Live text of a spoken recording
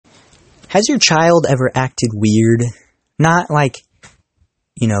Has your child ever acted weird? Not like,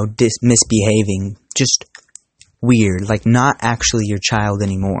 misbehaving, just weird, like not actually your child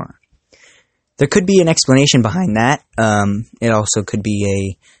anymore. There could be an explanation behind that. It also could be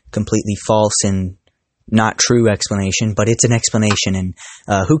a completely false and not true explanation, but it's an explanation, and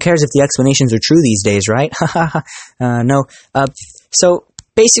who cares if the explanations are true these days, right? No. So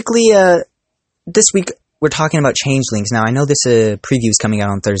basically, this week we're talking about changelings. Now, I know this preview is coming out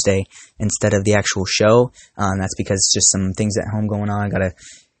on Thursday instead of the actual show. That's because it's just some things at home going on. I gotta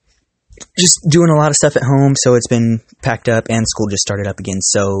just doing a lot of stuff at home, so it's been packed up, and school just started up again,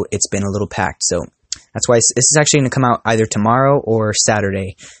 so it's been a little packed. So that's why this is actually going to come out either tomorrow or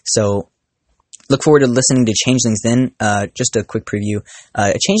Saturday. So look forward to listening to Changelings then. Just a quick preview.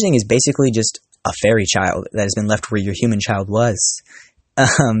 A changeling is basically just a fairy child that has been left where your human child was.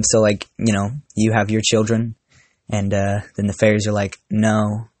 So like, you have your children, and then the fairies are like,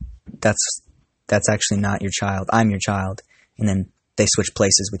 no, that's actually not your child. I'm your child. And then they switch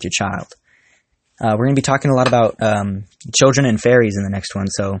places with your child. We're going to be talking a lot about children and fairies in the next one,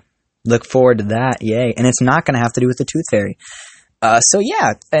 so look forward to that. Yay. And it's not going to have to do with the tooth fairy. So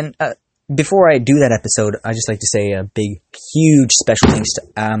yeah, and before I do that episode, I just like to say a big, huge special thanks to,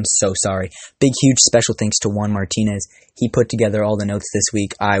 I'm so sorry, big, huge special thanks to Juan Martinez. He put together all the notes this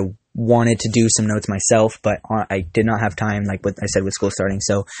week. I wanted to do some notes myself, but I did not have time, like what I said with school starting.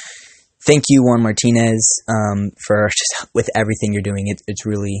 So thank you, Juan Martinez, for just with everything you're doing.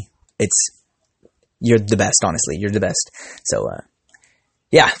 You're the best, honestly. You're the best. So,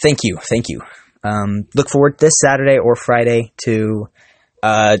 yeah, thank you. Look forward this Saturday or Friday to,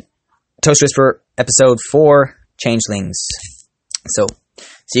 Toast Whisperer episode 4, Changelings. So,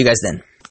 see you guys then.